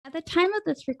At the time of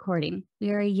this recording, we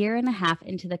are a year and a half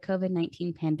into the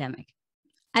COVID-19 pandemic.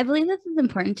 I believe this is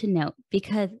important to note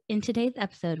because in today's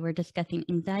episode, we're discussing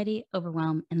anxiety,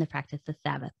 overwhelm, and the practice of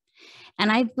Sabbath.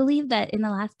 And I believe that in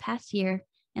the past year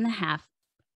and a half,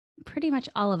 pretty much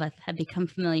all of us have become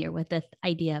familiar with this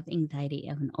idea of anxiety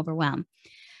and overwhelm,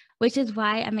 which is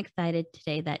why I'm excited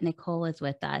today that Nicole is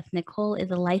with us. Nicole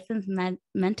is a licensed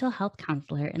mental health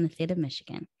counselor in the state of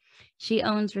Michigan. She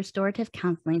owns Restorative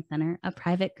Counseling Center, a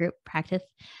private group practice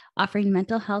offering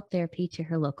mental health therapy to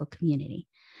her local community.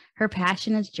 Her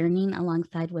passion is journeying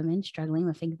alongside women struggling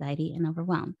with anxiety and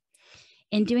overwhelm.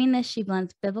 In doing this, she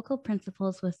blends biblical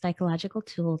principles with psychological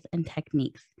tools and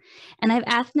techniques. And I've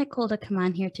asked Nicole to come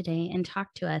on here today and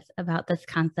talk to us about this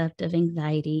concept of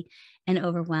anxiety and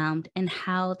overwhelmed and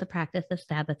how the practice of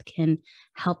Sabbath can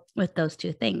help with those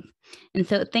two things. And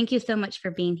so thank you so much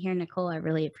for being here, Nicole. I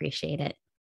really appreciate it.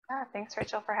 Thanks,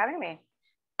 Rachel, for having me.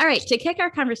 All right, to kick our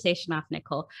conversation off,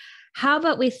 Nicole, how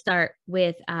about we start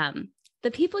with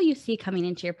the people you see coming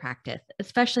into your practice,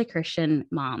 especially Christian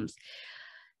moms.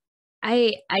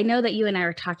 I know that you and I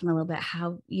were talking a little bit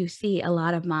how you see a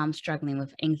lot of moms struggling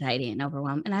with anxiety and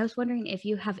overwhelm. And I was wondering if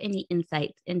you have any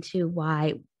insights into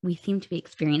why we seem to be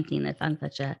experiencing this on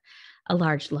such a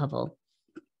large level.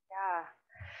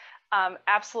 Yeah,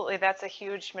 absolutely. That's a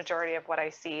huge majority of what I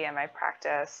see in my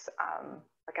practice.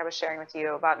 Like I was sharing with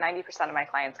you, about 90% of my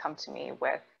clients come to me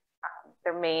with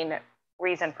their main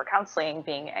reason for counseling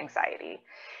being anxiety.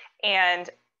 And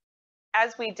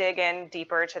as we dig in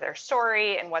deeper to their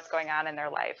story and what's going on in their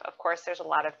life, of course, there's a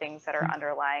lot of things that are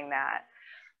underlying that.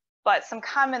 But some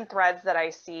common threads that I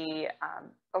see,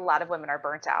 a lot of women are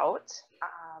burnt out.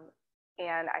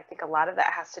 And I think a lot of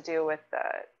that has to do with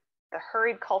the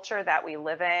hurried culture that we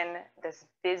live in, this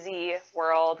busy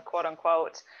world, quote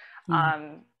unquote,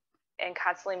 and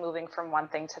constantly moving from one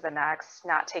thing to the next,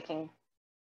 not taking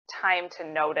time to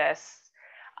notice.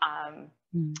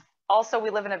 Also, we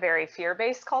live in a very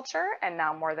fear-based culture, and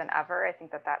now more than ever, I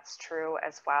think that that's true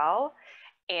as well.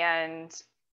 And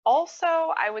also,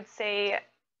 I would say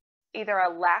either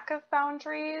a lack of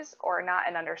boundaries or not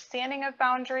an understanding of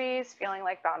boundaries, feeling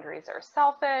like boundaries are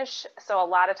selfish. So a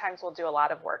lot of times we'll do a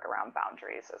lot of work around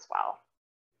boundaries as well.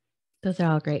 Those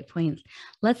are all great points.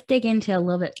 Let's dig into a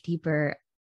little bit deeper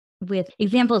with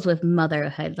examples with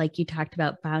motherhood, like you talked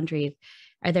about boundaries.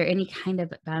 Are there any kind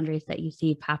of boundaries that you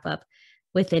see pop up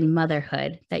within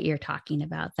motherhood that you're talking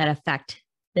about that affect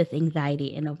this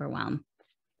anxiety and overwhelm?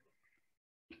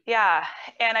 Yeah,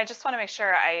 and I just want to make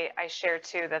sure I share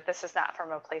too that this is not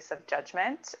from a place of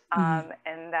judgment,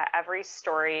 and that every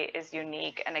story is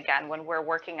unique. And again, when we're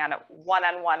working on it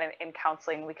one-on-one in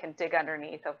counseling, we can dig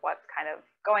underneath of what's kind of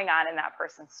going on in that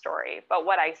person's story. But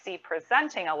what I see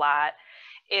presenting a lot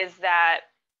is that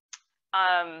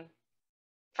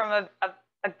from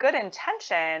a good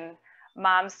intention,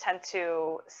 moms tend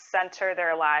to center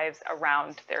their lives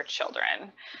around their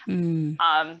children.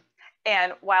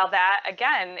 And while that,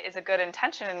 again, is a good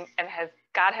intention and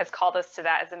God has called us to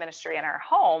that as a ministry in our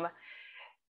home,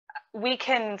 we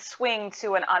can swing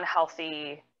to an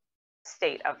unhealthy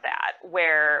state of that,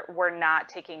 where we're not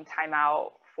taking time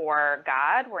out for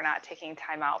God, we're not taking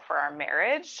time out for our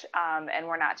marriage, and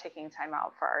we're not taking time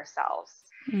out for ourselves.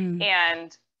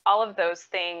 And all of those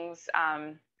things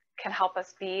can help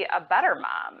us be a better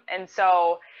mom. And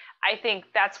so I think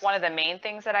that's one of the main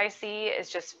things that I see is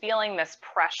just feeling this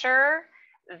pressure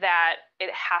that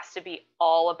it has to be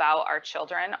all about our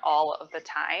children all of the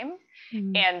time.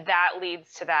 And that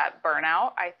leads to that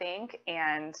burnout, I think.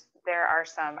 And there are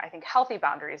some, I think, healthy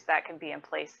boundaries that can be in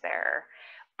place there.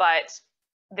 But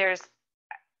there's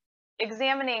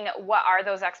examining what are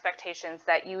those expectations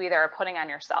that you either are putting on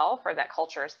yourself or that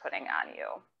culture is putting on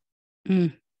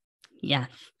you. Yes.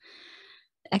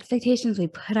 Expectations we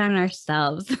put on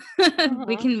ourselves.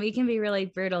 We can be really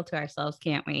brutal to ourselves,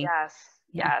 can't we?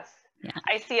 Yes.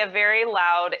 I see a very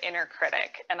loud inner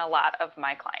critic in a lot of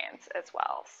my clients as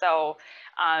well. So,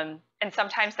 and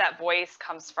sometimes that voice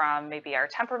comes from maybe our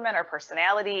temperament or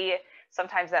personality.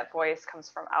 Sometimes that voice comes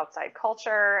from outside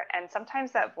culture. And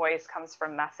sometimes that voice comes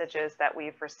from messages that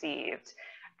we've received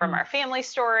from our family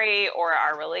story or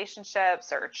our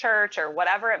relationships or church or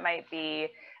whatever it might be.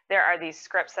 There are these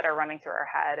scripts that are running through our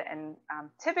head. And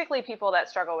typically people that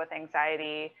struggle with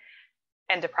anxiety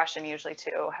and depression usually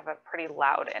too have a pretty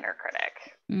loud inner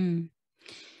critic.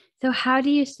 So how do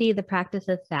you see the practice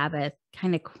of Sabbath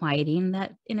kind of quieting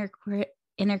that inner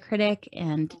critic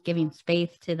and giving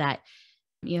space to that?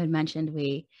 You had mentioned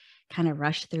we kind of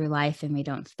rush through life and we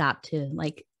don't stop to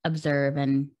like observe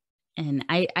and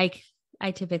I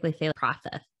typically say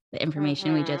process. the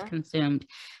information we just consumed.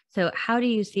 So how do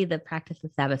you see the practice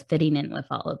of Sabbath fitting in with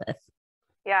all of this?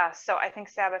 Yeah, so I think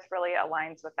Sabbath really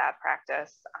aligns with that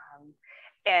practice.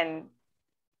 And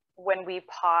when we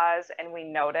pause and we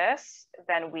notice,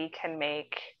 then we can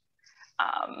make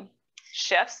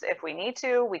shifts if we need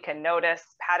to. We can notice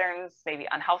patterns, maybe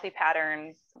unhealthy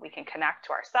patterns. We can connect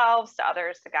to ourselves, to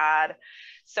others, to God.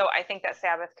 So I think that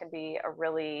Sabbath can be a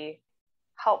really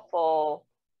helpful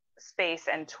space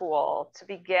and tool to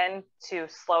begin to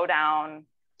slow down,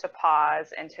 to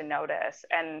pause, and to notice.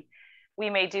 And we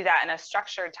may do that in a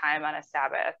structured time on a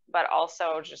Sabbath, but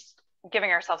also just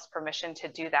giving ourselves permission to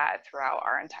do that throughout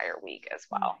our entire week as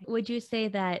well. Would you say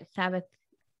that Sabbath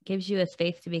gives you a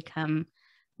space to become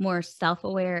more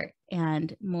self-aware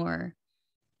and more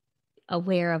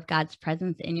aware of God's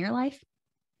presence in your life?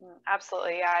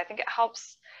 Absolutely. Yeah. I think it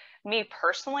helps me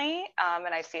personally,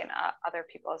 and I see in other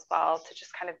people as well, to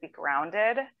just kind of be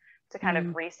grounded, to kind of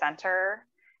recenter,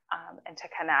 and to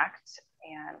connect.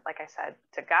 And like I said,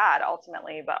 to God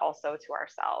ultimately, but also to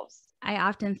ourselves. I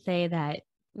often say that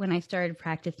when I started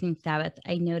practicing Sabbath,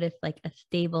 I noticed like a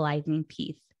stabilizing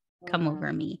peace come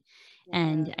over me.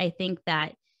 And I think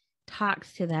that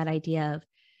talks to that idea of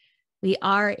we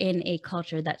are in a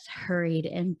culture that's hurried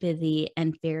and busy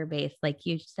and fear-based, like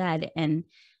you said, and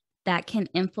that can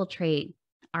infiltrate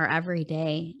our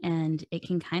everyday, and it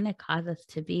can kind of cause us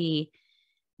to be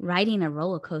riding a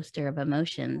roller coaster of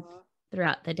emotions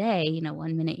throughout the day. You know,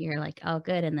 one minute you're like, oh,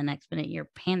 good. And the next minute you're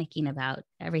panicking about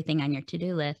everything on your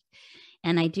to-do list.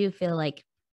 And I do feel like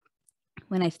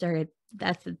when I started,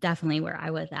 that's definitely where I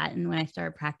was at. And when I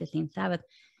started practicing Sabbath,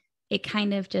 it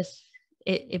kind of just,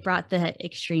 it brought the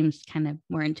extremes kind of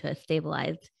more into a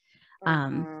stabilized,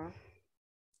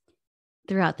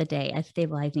 throughout the day, a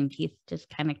stabilizing peace just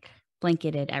kind of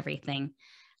blanketed everything.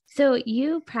 So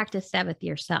you practice Sabbath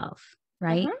yourself,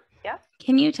 right? Yeah.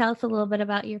 Can you tell us a little bit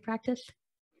about your practice?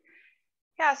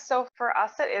 Yeah. So for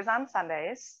us, it is on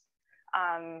Sundays.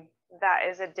 That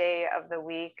is a day of the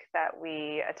week that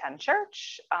we attend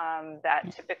church.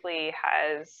 That typically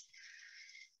has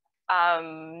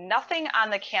nothing on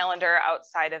the calendar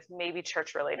outside of maybe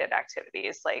church related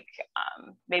activities, like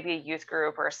maybe a youth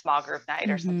group or a small group night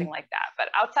or something like that. But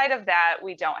outside of that,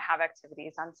 we don't have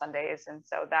activities on Sundays. And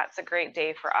so that's a great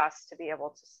day for us to be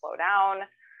able to slow down,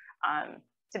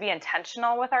 to be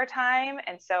intentional with our time.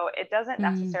 And so it doesn't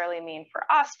necessarily mean for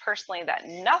us personally that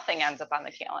nothing ends up on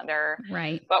the calendar,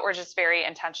 right? But we're just very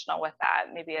intentional with that.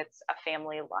 Maybe it's a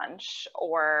family lunch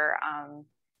or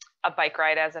a bike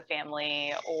ride as a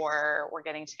family, or we're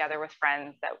getting together with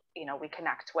friends that, you know, we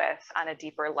connect with on a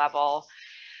deeper level.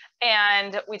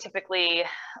 And we typically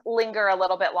linger a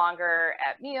little bit longer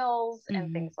at meals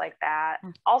and things like that.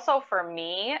 Also for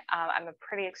me, I'm a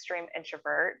pretty extreme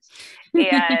introvert,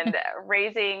 and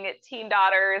raising teen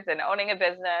daughters and owning a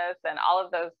business and all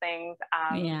of those things,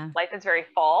 life is very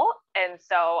full. And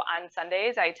so on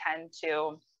Sundays, I tend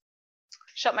to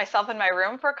shut myself in my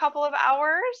room for a couple of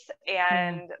hours,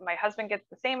 and my husband gets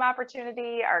the same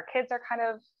opportunity. Our kids are kind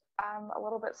of a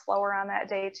little bit slower on that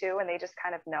day too, and they just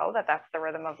kind of know that that's the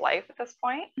rhythm of life at this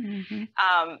point.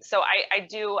 So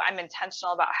I'm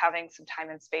intentional about having some time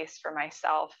and space for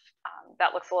myself.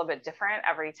 That looks a little bit different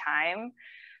every time.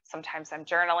 Sometimes I'm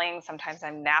journaling, sometimes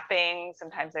I'm napping,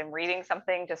 sometimes I'm reading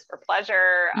something just for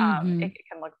pleasure. It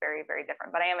can look very, very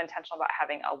different, but I am intentional about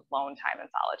having alone time and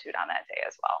solitude on that day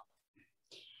as well.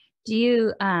 Do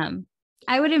you,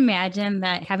 I would imagine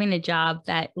that having a job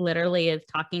that literally is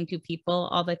talking to people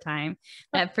all the time,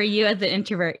 that for you as an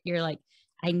introvert, you're like,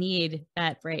 I need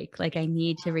that break. Like I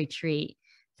need to retreat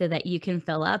so that you can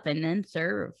fill up and then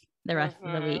serve the rest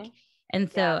of the week.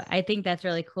 And so I think that's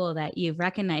really cool that you've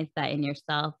recognized that in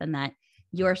yourself, and that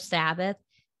your Sabbath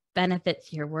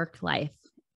benefits your work life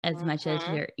as much as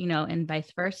your, you know, and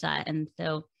vice versa. And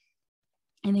so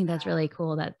I think that's really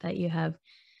cool that you have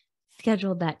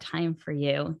scheduled that time for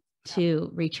you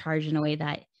to recharge in a way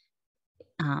that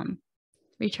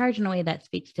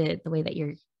speaks to the way that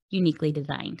you're uniquely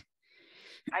designed.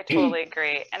 I totally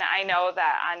agree. And I know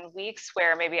that on weeks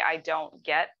where maybe I don't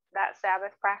get that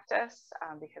Sabbath practice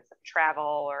because of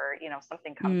travel or, you know,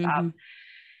 something comes up,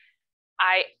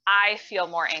 I feel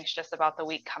more anxious about the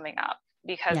week coming up,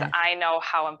 because I know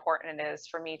how important it is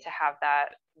for me to have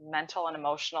that mental and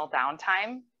emotional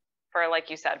downtime for, like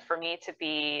you said, for me to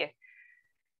be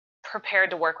prepared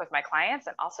to work with my clients,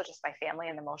 and also just my family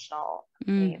and emotional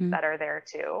needs that are there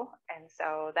too. And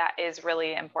so that is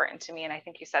really important to me. And I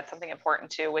think you said something important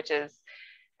too, which is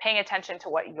paying attention to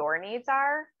what your needs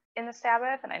are in the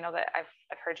Sabbath. And I know that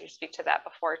I've heard you speak to that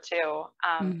before too,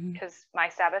 because my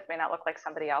Sabbath may not look like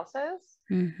somebody else's.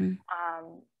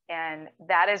 And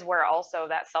that is where also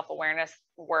that self-awareness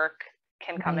work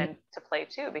can come Right. into play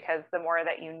too, because the more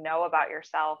that you know about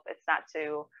yourself, it's not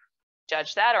to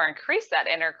judge that or increase that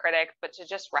inner critic, but to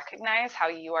just recognize how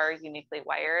you are uniquely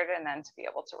wired and then to be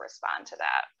able to respond to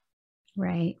that.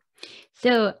 Right.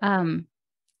 So,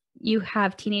 you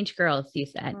have teenage girls, you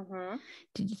said. Mm-hmm.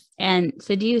 And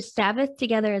so do you Sabbath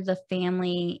together as a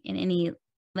family in any,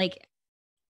 like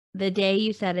the day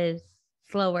you said is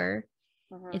slower,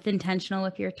 Mm-hmm. it's intentional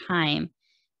with your time.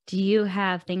 Do you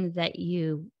have things that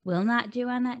you will not do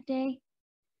on that day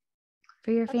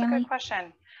for your That's family? a good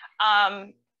question.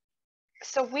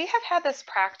 So we have had this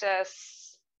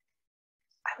practice.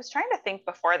 I was trying to think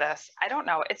before this. I don't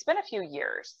know. It's been a few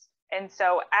years. And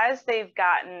so as they've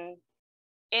gotten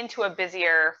into a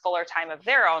busier, fuller time of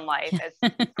their own life as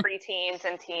preteens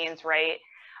and teens, right?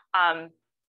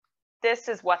 This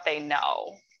is what they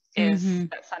know is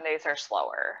that Sundays are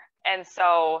slower. And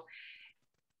so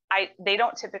they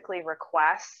don't typically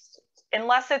request,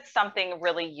 unless it's something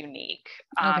really unique.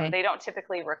 They don't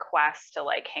typically request to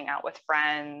like hang out with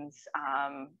friends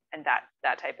and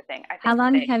that type of thing. I think how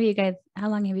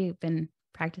long have you been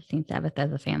practicing Sabbath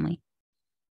as a family?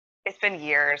 It's been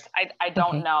years. I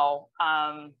don't know.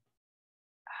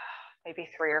 Maybe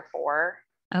 3 or 4.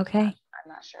 Okay. I'm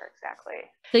not sure exactly.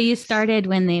 So you started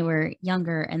when they were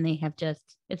younger and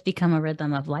it's become a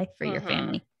rhythm of life for your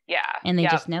family. Yeah. And they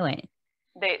just know it.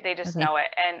 They just know it.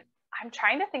 And I'm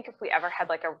trying to think if we ever had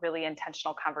like a really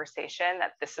intentional conversation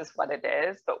that this is what it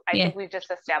is, but I think we've just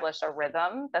established a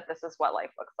rhythm that this is what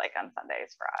life looks like on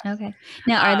Sundays for us. Okay.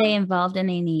 Now, are they involved in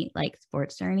any like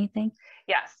sports or anything?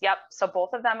 Yes. Yep. So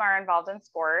both of them are involved in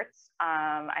sports.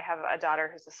 I have a daughter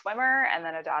who's a swimmer and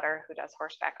then a daughter who does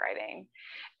horseback riding.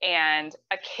 And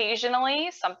occasionally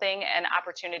an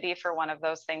opportunity for one of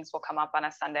those things will come up on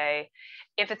a Sunday.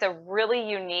 If it's a really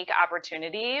unique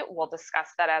opportunity, we'll discuss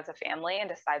that as a family and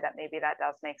decide that maybe that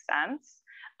does make sense.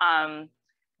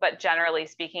 But generally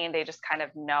speaking, they just kind of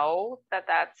know that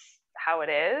that's how it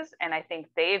is. And I think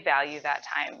they value that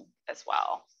time as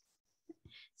well.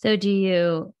 So do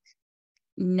you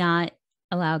not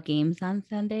allow games on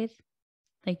Sundays,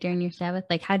 like during your Sabbath?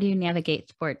 Like, how do you navigate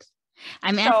sports?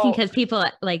 I'm asking because people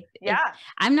like,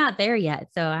 I'm not there yet.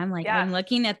 So I'm like, I'm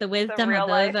looking at the wisdom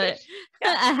of those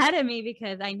ahead of me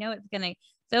because I know it's going to,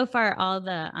 so far, all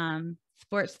the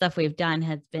sports stuff we've done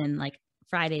has been like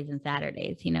Fridays and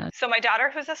Saturdays, you know? So my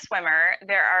daughter, who's a swimmer,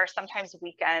 there are sometimes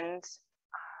weekend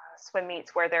swim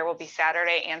meets where there will be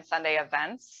Saturday and Sunday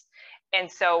events. And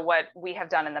so what we have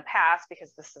done in the past,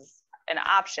 because this is an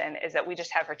option, is that we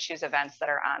just have her choose events that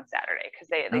are on Saturday because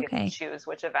they get to choose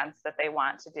which events that they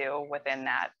want to do within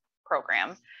that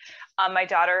program. My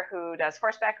daughter, who does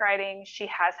horseback riding, she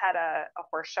has had a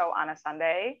horse show on a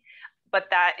Sunday, but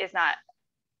that is not,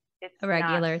 it's a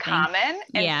regular not common.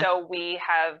 And so we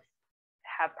have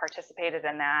participated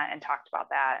in that and talked about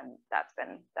that, and that's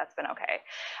been okay.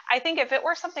 I think if it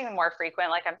were something more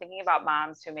frequent, like I'm thinking about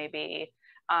moms who maybe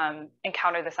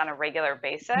encounter this on a regular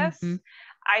basis,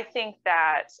 I think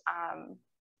that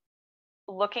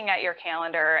looking at your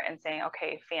calendar and saying,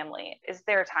 okay, family, is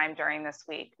there time during this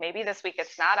week? Maybe this week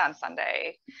it's not on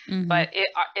Sunday, but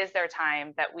is there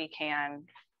time that we can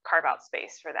carve out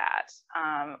space for that?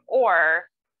 Or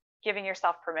giving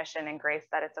yourself permission and grace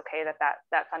that it's okay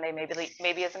that Sunday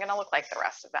maybe isn't going to look like the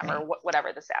rest of them, or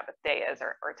whatever the Sabbath day is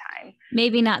or time.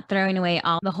 Maybe not throwing away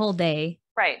the whole day.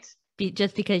 Right.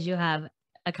 Just because you have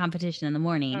a competition in the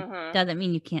morning doesn't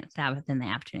mean you can't Sabbath in the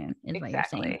afternoon, is what you're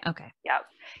saying. Okay.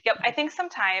 Yep. I think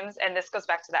sometimes, and this goes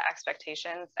back to the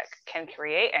expectations that can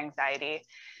create anxiety.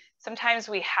 Sometimes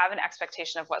we have an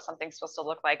expectation of what something's supposed to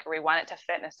look like, or we want it to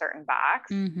fit in a certain box.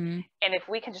 And if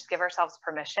we can just give ourselves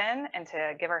permission and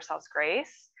to give ourselves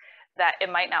grace that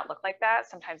it might not look like that,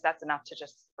 sometimes that's enough to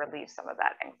just relieve some of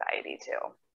that anxiety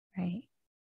too. Right.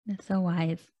 That's so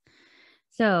wise.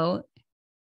 So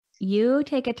you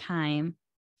take a time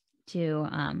to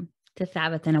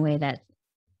Sabbath in a way that's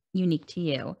unique to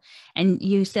you. And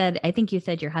I think you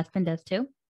said your husband does too?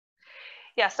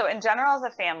 Yeah. So in general, as a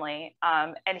family,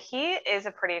 and he is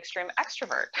a pretty extreme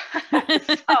extrovert.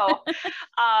 So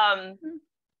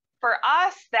for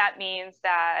us, that means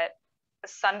that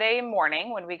Sunday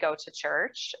morning when we go to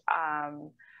church,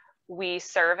 we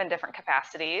serve in different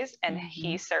capacities, and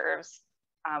he serves.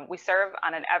 We serve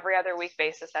on an every other week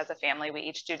basis as a family. We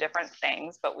each do different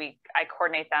things, but I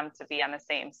coordinate them to be on the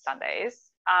same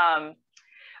Sundays.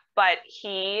 But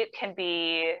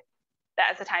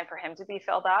that is a time for him to be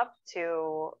filled up,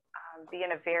 to be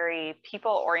in a very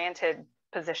people-oriented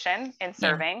position in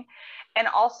serving, and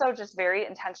also just very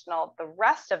intentional the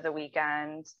rest of the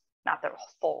weekend not the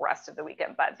full rest of the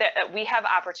weekend, but we have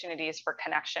opportunities for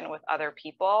connection with other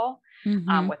people,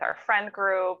 with our friend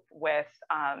group, with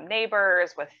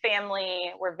neighbors, with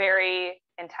family. We're very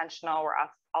intentional. We're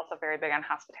also very big on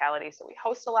hospitality. So we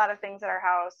host a lot of things at our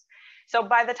house. So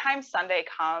by the time Sunday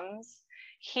comes,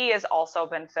 he has also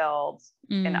been filled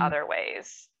in other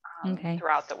ways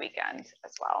throughout the weekend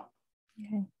as well.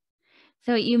 Okay.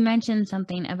 So you mentioned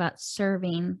something about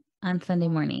serving on Sunday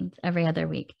mornings every other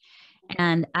week.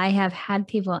 And I have had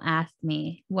people ask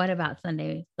me, what about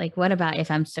Sunday? Like, what about if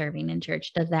I'm serving in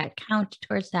church? Does that count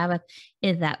towards Sabbath?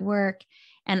 Is that work?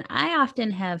 And I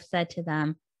often have said to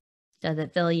them, does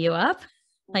it fill you up?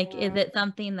 Like, is it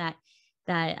something that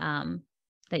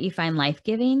you find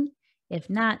life-giving? If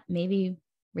not, maybe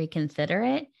reconsider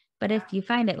it. But if you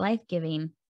find it life-giving,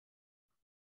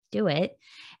 do it.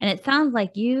 And it sounds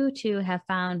like you two have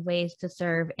found ways to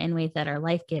serve in ways that are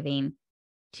life-giving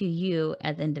to you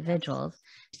as individuals.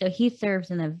 So he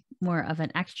serves in a more of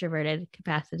an extroverted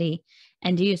capacity.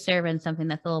 And do you serve in something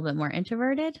that's a little bit more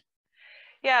introverted?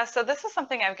 Yeah, so this is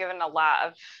something I've given a lot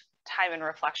of time and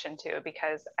reflection to,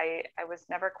 because I was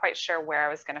never quite sure where I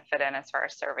was going to fit in as far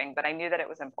as serving, but I knew that it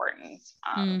was important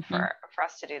for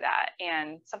us to do that,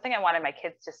 and something I wanted my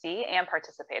kids to see and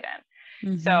participate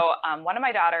in. So one of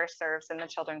my daughters serves in the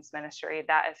children's ministry.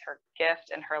 That is her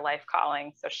gift and her life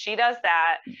calling. So she does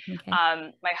that.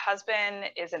 My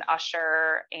husband is an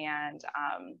usher and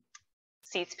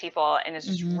seats people and is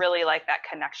just really like that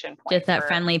connection point. Just that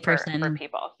friendly person for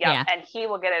people. Yeah. And he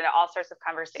will get into all sorts of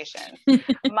conversations.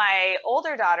 My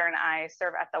older daughter and I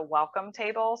serve at the welcome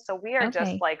table. So we are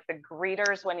just like the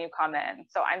greeters when you come in.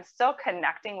 So I'm still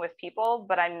connecting with people,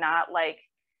 but I'm not like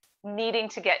needing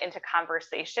to get into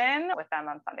conversation with them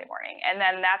on Sunday morning. And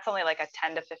then that's only like a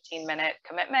 10 to 15 minute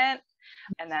commitment.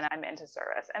 And then I'm into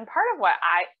service. And part of what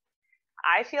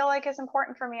I feel like is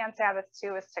important for me on Sabbath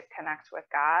too is to connect with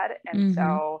God. And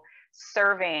so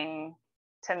serving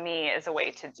to me is a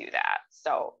way to do that.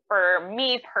 So for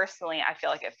me personally, I feel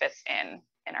like it fits in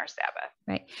our Sabbath.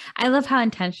 Right. I love how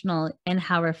intentional and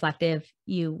how reflective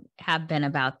you have been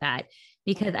about that,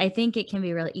 because I think it can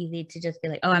be really easy to just be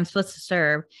like, oh, I'm supposed to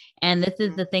serve. And this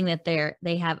is the thing that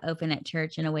they have open at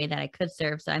church in a way that I could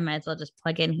serve. So I might as well just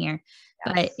plug in here.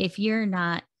 But if you're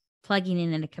not plugging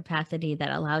in a capacity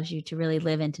that allows you to really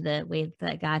live into the ways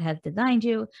that God has designed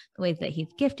you, the ways that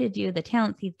he's gifted you, the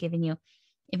talents he's given you,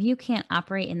 if you can't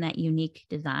operate in that unique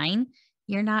design,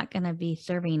 you're not going to be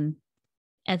serving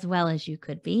as well as you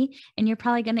could be. And you're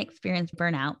probably going to experience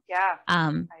burnout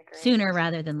sooner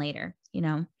rather than later, you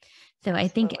know? So I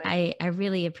think I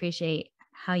really appreciate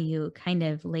how you kind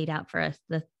of laid out for us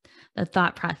the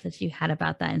thought process you had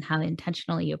about that and how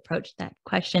intentionally you approached that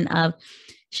question of,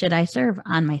 should I serve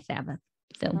on my Sabbath?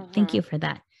 So thank you for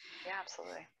that. Yeah,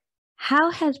 absolutely.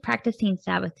 How has practicing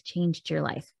Sabbath changed your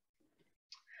life?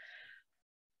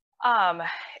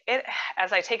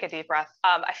 As I take a deep breath,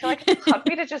 I feel like it helped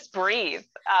me to just breathe.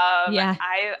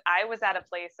 I was at a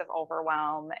place of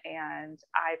overwhelm, and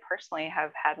I personally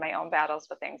have had my own battles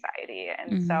with anxiety.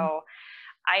 And so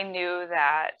I knew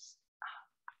that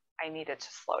I needed to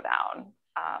slow down.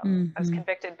 I was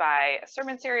convicted by a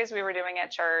sermon series we were doing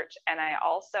at church. And I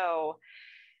also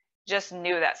just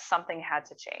knew that something had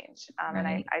to change. And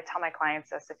I tell my clients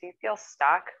this: if you feel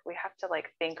stuck, we have to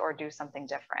like think or do something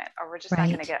different, or we're just not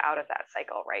going to get out of that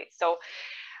cycle. Right. So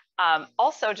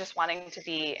also just wanting to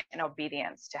be in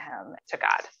obedience to him, to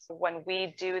God. So when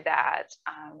we do that,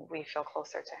 we feel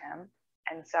closer to him.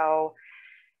 And so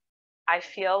I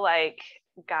feel like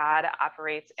God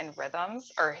operates in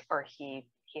rhythms, or he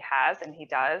has, and he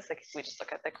does. Like, we just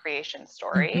look at the creation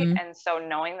story. And so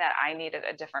knowing that I needed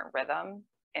a different rhythm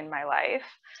in my life,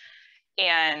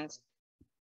 and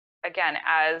again,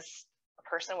 as a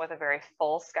person with a very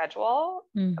full schedule,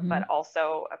 but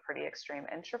also a pretty extreme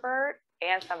introvert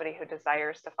and somebody who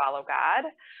desires to follow God,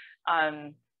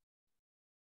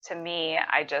 to me,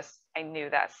 I knew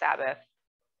that Sabbath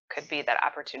could be that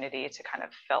opportunity to kind of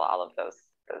fill all of those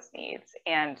needs.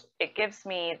 And it gives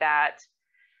me that,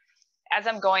 as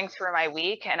I'm going through my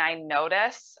week and I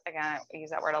notice, again, I use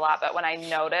that word a lot, but when I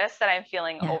notice that I'm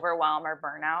feeling overwhelmed or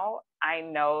burnout, I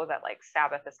know that like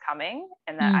Sabbath is coming,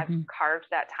 and that I've carved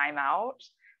that time out.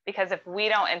 Because if we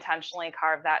don't intentionally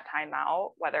carve that time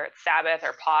out, whether it's Sabbath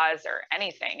or pause or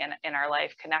anything in our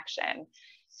life connection,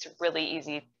 it's really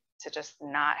easy to just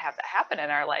not have that happen in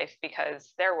our life,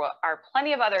 because there are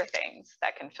plenty of other things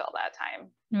that can fill that time.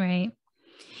 Right.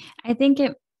 I think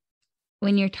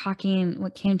when you're talking,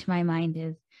 what came to my mind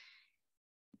is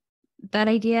that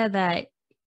idea that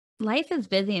life is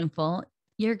busy and full.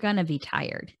 You're going to be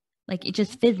tired. Like it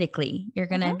just physically, you're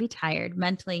going to be tired.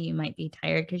 Mentally, you might be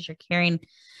tired because you're carrying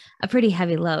a pretty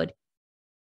heavy load.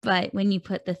 But when you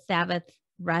put the Sabbath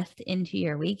rest into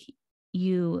your week,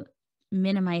 you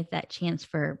minimize that chance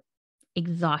for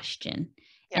exhaustion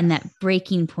and that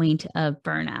breaking point of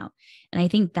burnout. And I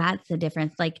think that's the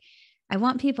difference. Like, I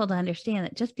want people to understand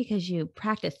that just because you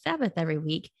practice Sabbath every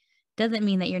week doesn't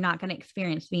mean that you're not going to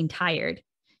experience being tired.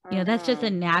 You know, that's just a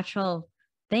natural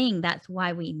thing. That's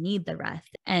why we need the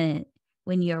rest. And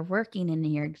when you're working and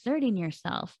you're exerting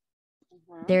yourself,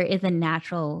 there is a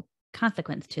natural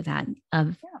consequence to that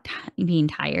of being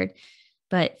tired.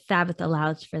 But Sabbath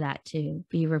allows for that to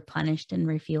be replenished and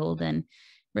refueled and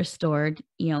restored,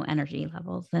 you know, energy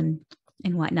levels and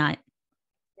whatnot.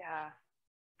 Yeah.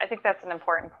 I think that's an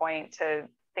important point to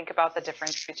think about the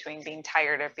difference between being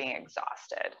tired or being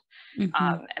exhausted. And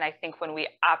I think when we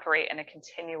operate in a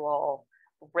continual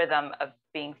rhythm of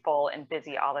being full and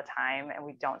busy all the time, and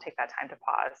we don't take that time to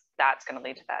pause, that's going to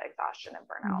lead to that exhaustion and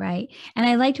burnout. Right. And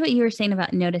I liked what you were saying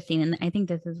about noticing. And I think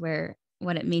this is where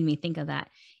what it made me think of that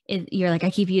is you're like,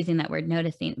 I keep using that word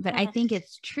noticing, but I think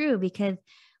it's true because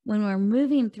when we're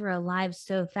moving through our lives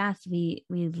so fast, we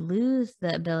lose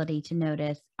the ability to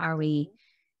notice, are we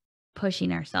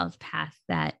pushing ourselves past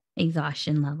that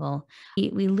exhaustion level?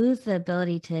 We lose the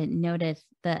ability to notice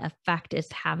the effect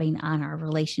it's having on our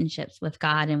relationships with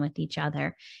God and with each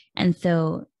other. And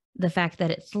so the fact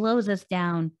that it slows us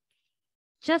down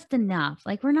just enough,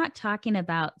 like we're not talking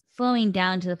about slowing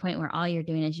down to the point where all you're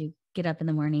doing is you get up in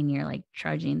the morning, you're like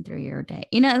trudging through your day,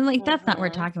 you know, like that's not what we're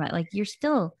talking about. Like you're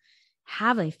still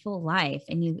have a full life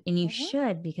and you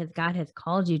should, because God has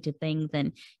called you to things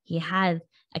and he has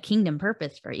a kingdom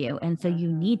purpose for you. And so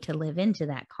you need to live into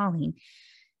that calling,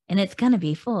 and it's going to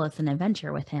be full. It's an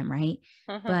adventure with him. Right.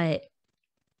 But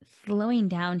slowing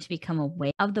down to become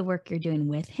aware of the work you're doing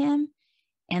with him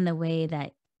and the way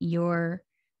that your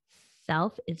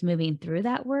self is moving through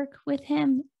that work with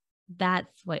him.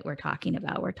 That's what we're talking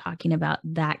about. We're talking about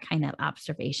that kind of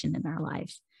observation in our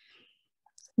lives.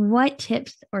 What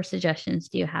tips or suggestions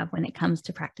do you have when it comes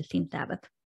to practicing Sabbath?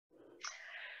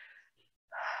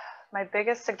 My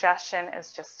biggest suggestion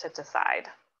is just to decide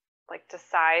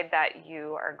that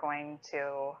you are going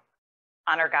to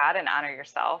honor God and honor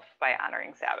yourself by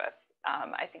honoring Sabbath.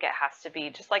 I think it has to be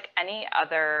just like any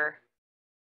other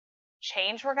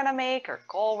change we're going to make or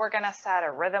goal we're going to set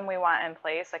or rhythm we want in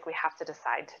place. Like we have to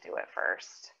decide to do it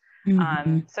first.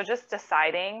 So just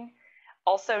deciding.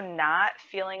 Also, not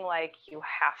feeling like you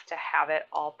have to have it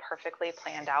all perfectly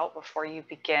planned out before you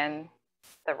begin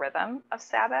the rhythm of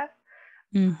Sabbath.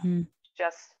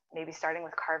 Just maybe starting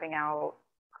with carving out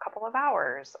a couple of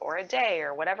hours or a day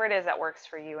or whatever it is that works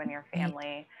for you and your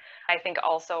family. I think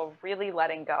also really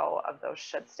letting go of those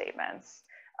should statements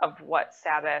of what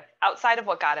Sabbath, outside of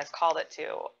what God has called it to,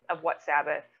 of what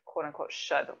Sabbath, quote unquote,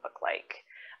 should look like.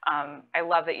 I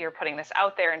love that you're putting this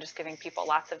out there and just giving people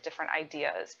lots of different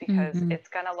ideas, because it's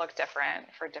going to look different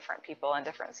for different people in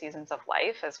different seasons of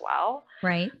life as well.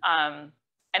 Right.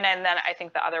 And then I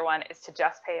think the other one is to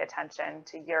just pay attention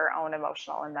to your own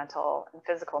emotional and mental and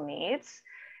physical needs,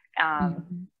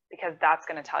 because that's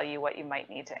going to tell you what you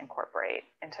might need to incorporate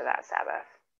into that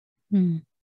Sabbath.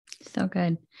 So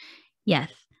good.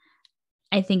 Yes.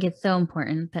 I think it's so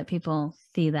important that people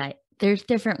see that there's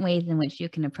different ways in which you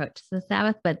can approach the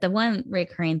Sabbath, but the one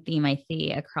recurring theme I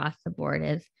see across the board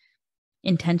is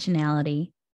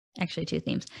intentionality. Actually, two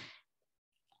themes.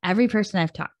 Every person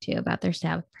I've talked to about their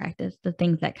Sabbath practice, the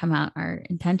things that come out are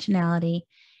intentionality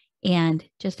and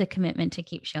just a commitment to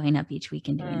keep showing up each week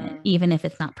and doing it, even if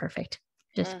it's not perfect.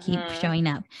 Just keep showing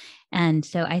up. And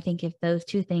so I think if those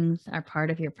two things are part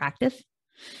of your practice,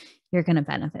 you're going to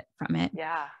benefit from it.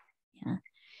 Yeah.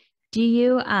 Do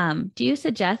you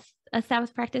suggest a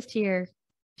Sabbath practice to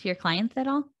your clients at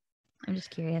all? I'm just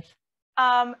curious.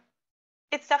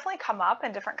 It's definitely come up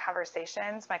in different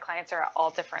conversations. My clients are at all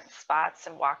different spots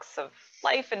and walks of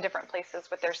life and different places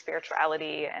with their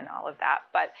spirituality and all of that.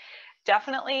 But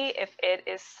definitely if it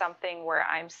is something where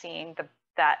I'm seeing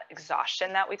that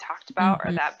exhaustion that we talked about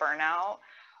or that burnout,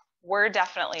 we're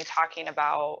definitely talking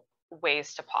about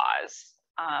ways to pause.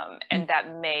 And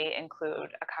that may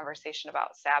include a conversation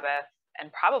about Sabbath, and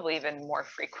probably even more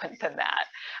frequent than that.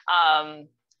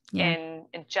 In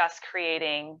just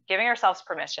giving ourselves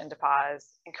permission to pause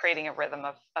and creating a rhythm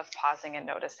of pausing and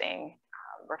noticing,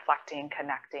 reflecting,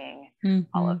 connecting,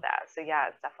 all of that. So yeah,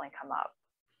 it's definitely come up.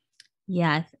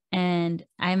 Yes. And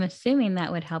I'm assuming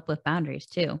that would help with boundaries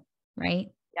too, right?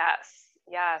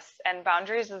 Yes. And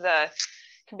boundaries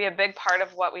can be a big part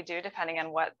of what we do depending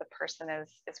on what the person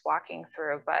is walking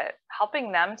through, but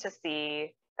helping them to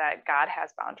see that God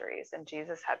has boundaries and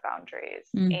Jesus had boundaries.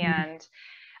 Mm-hmm. And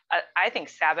I think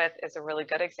Sabbath is a really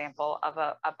good example of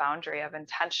a boundary of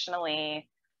intentionally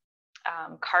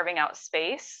carving out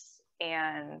space,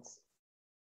 and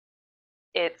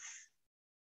it's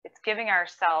giving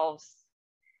ourselves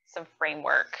some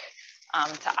framework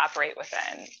to operate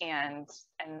within, and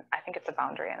I think it's a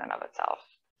boundary in and of itself.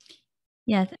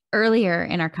 Yes. Earlier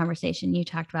in our conversation, you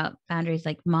talked about boundaries,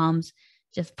 like moms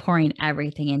just pouring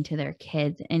everything into their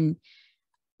kids. And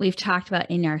we've talked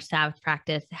about in our Sabbath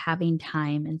practice, having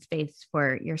time and space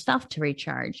for yourself to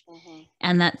recharge. Mm-hmm.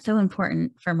 And that's so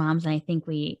important for moms. And I think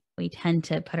we tend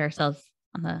to put ourselves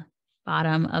on the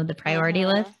bottom of the priority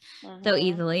list so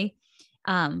easily.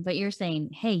 But you're saying,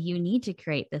 hey, you need to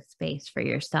create this space for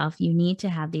yourself. You need to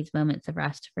have these moments of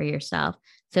rest for yourself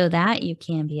so that you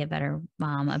can be a better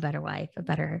mom, a better wife, a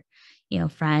better,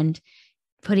 friend.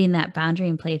 Putting that boundary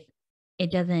in place,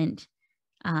 it doesn't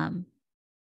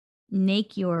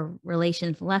make your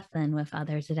relations less than with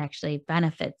others. It actually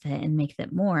benefits it and makes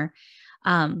it more.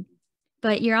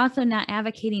 But you're also not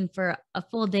advocating for a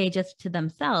full day just to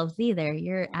themselves either.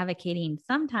 You're advocating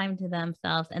some time to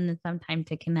themselves and then some time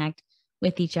to connect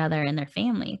with each other and their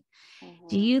families. Mm-hmm.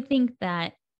 Do you think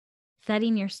that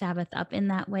setting your Sabbath up in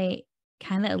that way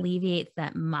kind of alleviates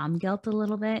that mom guilt a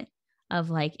little bit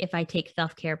of like, if I take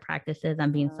self-care practices,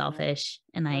 I'm being selfish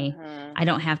and I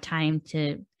don't have time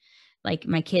to, like,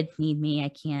 my kids need me. I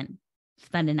can't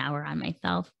spend an hour on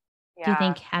myself. Yeah. Do you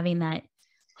think having that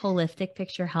holistic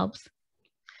picture helps?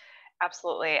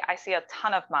 Absolutely. I see a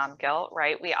ton of mom guilt,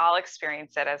 right? We all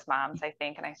experience it as moms, I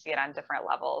think, and I see it on different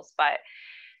levels. But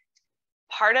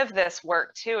part of this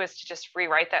work too is to just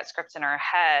rewrite that script in our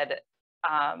head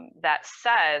that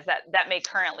says that may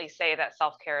currently say that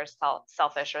self-care is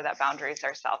selfish or that boundaries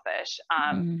are selfish.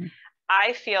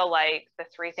 I feel like the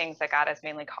three things that God has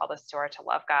mainly called us to are to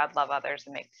love God, love others,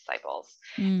 and make disciples.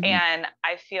 Mm-hmm. And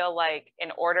I feel like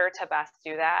in order to best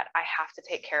do that, I have to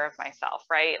take care of myself,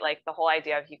 right? Like the whole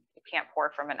idea of you can't pour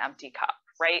from an empty cup,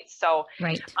 right? So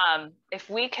if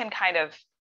we can kind of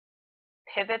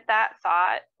pivot that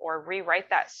thought or rewrite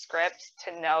that script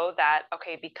to know that,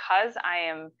 okay, because I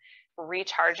am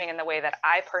recharging in the way that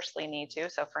I personally need to,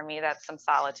 so for me, that's some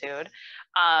solitude,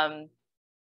 I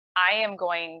am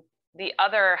going, the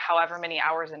other however many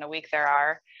hours in a week there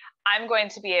are, I'm going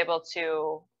to be able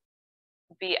to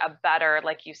be a better,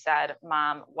 like you said,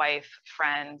 mom, wife,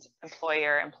 friend,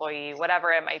 employer, employee,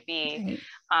 whatever it might be.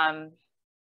 Right.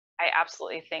 I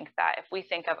absolutely think that if we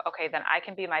think of, okay, then I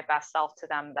can be my best self to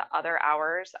them the other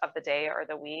hours of the day or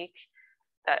the week,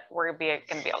 that we're going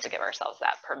to be able to give ourselves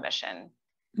that permission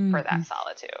for that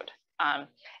solitude.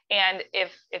 And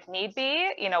if need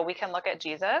be, we can look at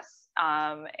Jesus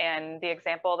and the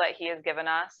example that he has given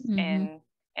us in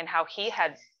how he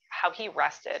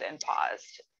rested and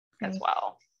paused as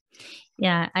well.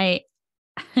 Yeah.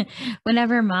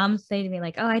 Whenever moms say to me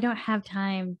like, oh, I don't have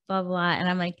time, blah, blah. And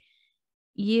I'm like,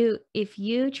 if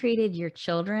you treated your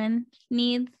children's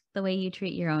needs the way you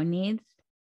treat your own needs,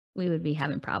 we would be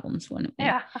having problems, wouldn't we?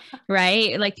 Yeah.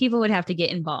 Right? Like people would have to get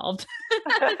involved.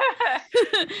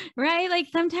 Right? Like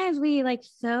sometimes we like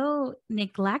so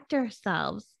neglect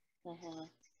ourselves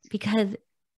because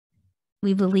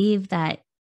we believe that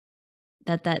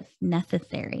that's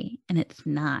necessary, and it's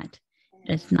not.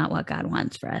 It's not what God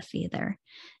wants for us either.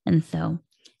 And so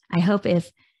I hope if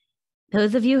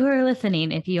those of you who are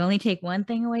listening, if you only take one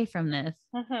thing away from this,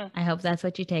 I hope that's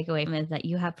what you take away from it, is that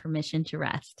you have permission to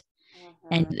rest.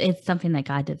 And it's something that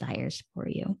God desires for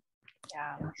you.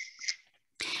 Yeah.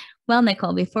 Well,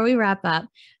 Nicole, before we wrap up,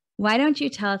 why don't you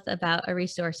tell us about a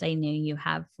resource I knew you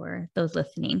have for those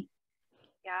listening?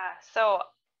 Yeah. So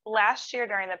last year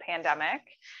during the pandemic,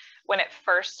 when it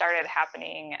first started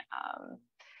happening,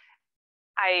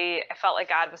 I felt like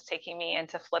God was taking me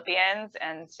into Philippians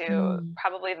and to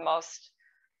probably the most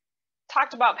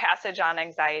talked about passage on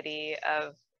anxiety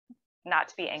of not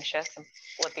to be anxious in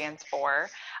Philippians 4.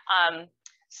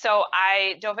 So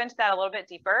I dove into that a little bit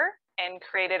deeper and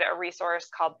created a resource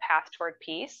called Path Toward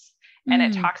Peace. And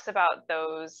it talks about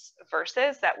those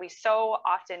verses that we so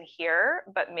often hear,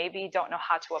 but maybe don't know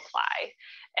how to apply.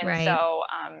 And so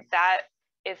that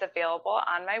is available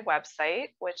on my website,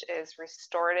 which is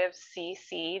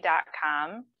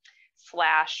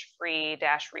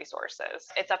restorativecc.com/free-resources.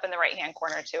 It's up in the right-hand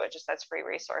corner too. It just says free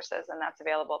resources, and that's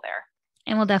available there.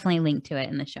 And we'll definitely link to it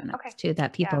in the show notes too,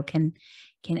 that people can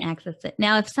access it.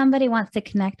 Now, if somebody wants to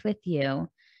connect with you,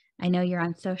 I know you're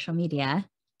on social media.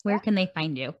 Where can they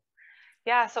find you?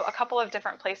 Yeah, so a couple of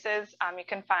different places. You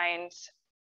can find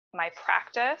my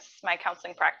practice, my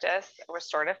counseling practice,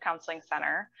 Restorative Counseling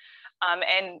Center.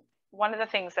 And one of the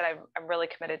things that I'm really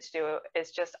committed to do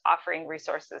is just offering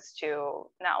resources to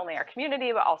not only our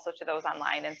community, but also to those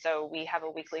online. And so we have a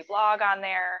weekly blog on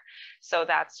there. So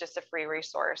that's just a free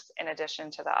resource in addition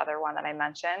to the other one that I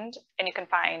mentioned. And you can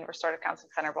find Restorative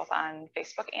Counseling Center both on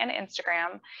Facebook and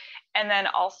Instagram. And then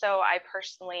also I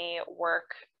personally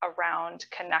work around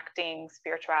connecting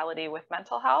spirituality with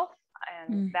mental health.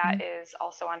 And that is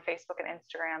also on Facebook and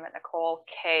Instagram at Nicole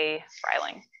K.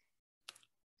 Freiling.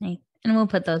 Nice. And we'll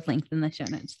put those links in the show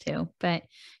notes too. But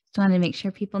just wanted to make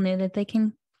sure people knew that they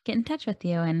can get in touch with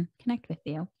you and connect with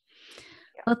you.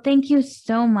 Yeah. Well, thank you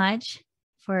so much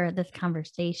for this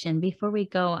conversation. Before we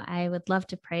go, I would love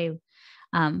to pray.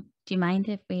 Do you mind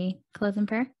if we close in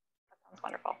prayer? That sounds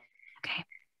wonderful. Okay.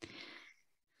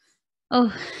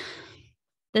 Oh,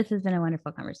 this has been a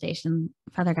wonderful conversation,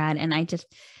 Father God. And I just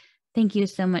thank you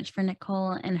so much for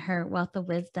Nicole and her wealth of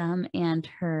wisdom and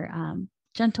her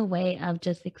gentle way of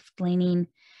just explaining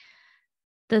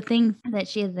the things that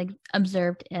she has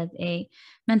observed as a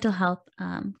mental health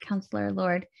counselor,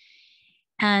 Lord.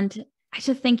 And I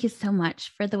just thank you so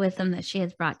much for the wisdom that she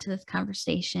has brought to this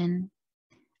conversation.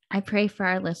 I pray for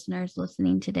our listeners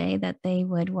listening today that they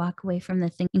would walk away from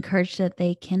this encouraged that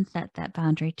they can set that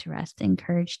boundary to rest,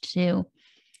 encouraged to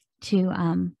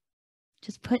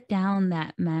just put down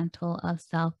that mantle of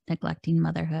self-neglecting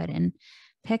motherhood and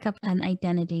pick up an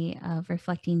identity of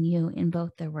reflecting you in both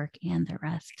their work and their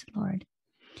rest, Lord.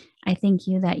 I thank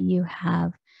you that you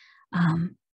have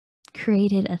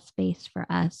created a space for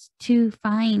us to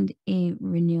find a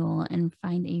renewal and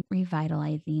find a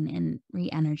revitalizing and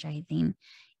re-energizing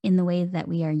in the ways that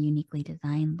we are uniquely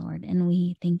designed, Lord. And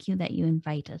we thank you that you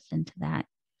invite us into that.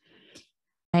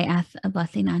 I ask a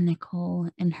blessing on Nicole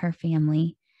and her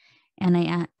family. And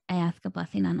I ask a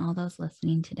blessing on all those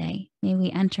listening today. May we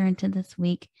enter into this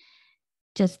week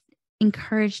just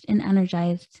encouraged and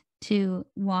energized to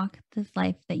walk this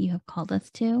life that you have called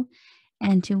us to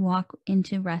and to walk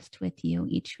into rest with you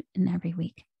each and every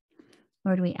week.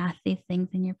 Lord, we ask these things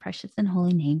in your precious and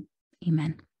holy name.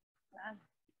 Amen.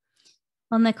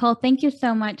 Well, Nicole, thank you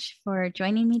so much for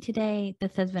joining me today.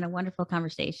 This has been a wonderful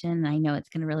conversation. I know it's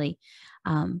going to really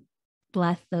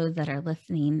bless those that are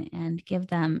listening and give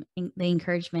them the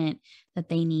encouragement that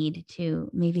they need to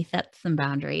maybe set some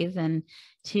boundaries and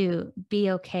to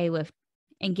be okay with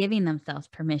and giving themselves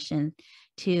permission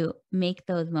to make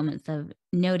those moments of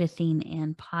noticing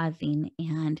and pausing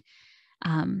and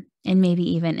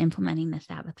maybe even implementing the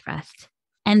Sabbath rest.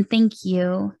 And thank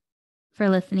you for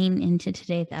listening into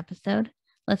today's episode.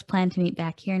 Let's plan to meet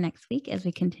back here next week as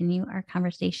we continue our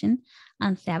conversation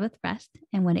on Sabbath rest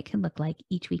and what it can look like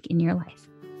each week in your life.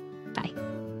 Bye.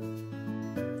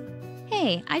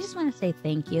 Hey, I just want to say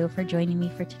thank you for joining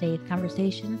me for today's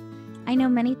conversation. I know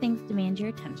many things demand your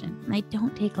attention, and I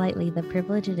don't take lightly the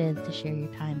privilege it is to share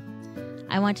your time.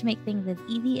 I want to make things as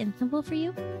easy and simple for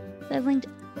you, so I've linked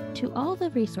to all the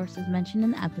resources mentioned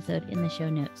in the episode in the show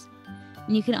notes.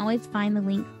 And you can always find the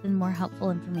links and more helpful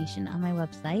information on my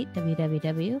website,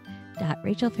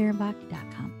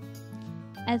 www.rachelfehrenbach.com.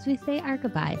 As we say our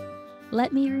goodbyes,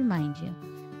 let me remind you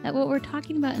that what we're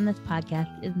talking about in this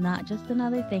podcast is not just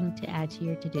another thing to add to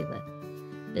your to-do list.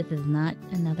 This is not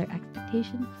another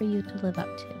expectation for you to live up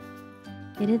to.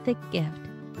 It is a gift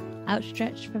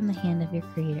outstretched from the hand of your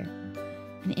Creator,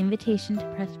 an invitation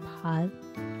to press pause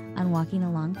on walking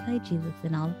alongside Jesus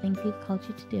in all the things He's called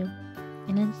you to do,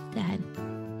 and instead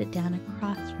sit down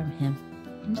across from Him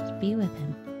and just be with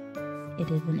Him.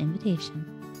 It is an invitation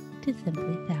to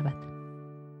simply Sabbath.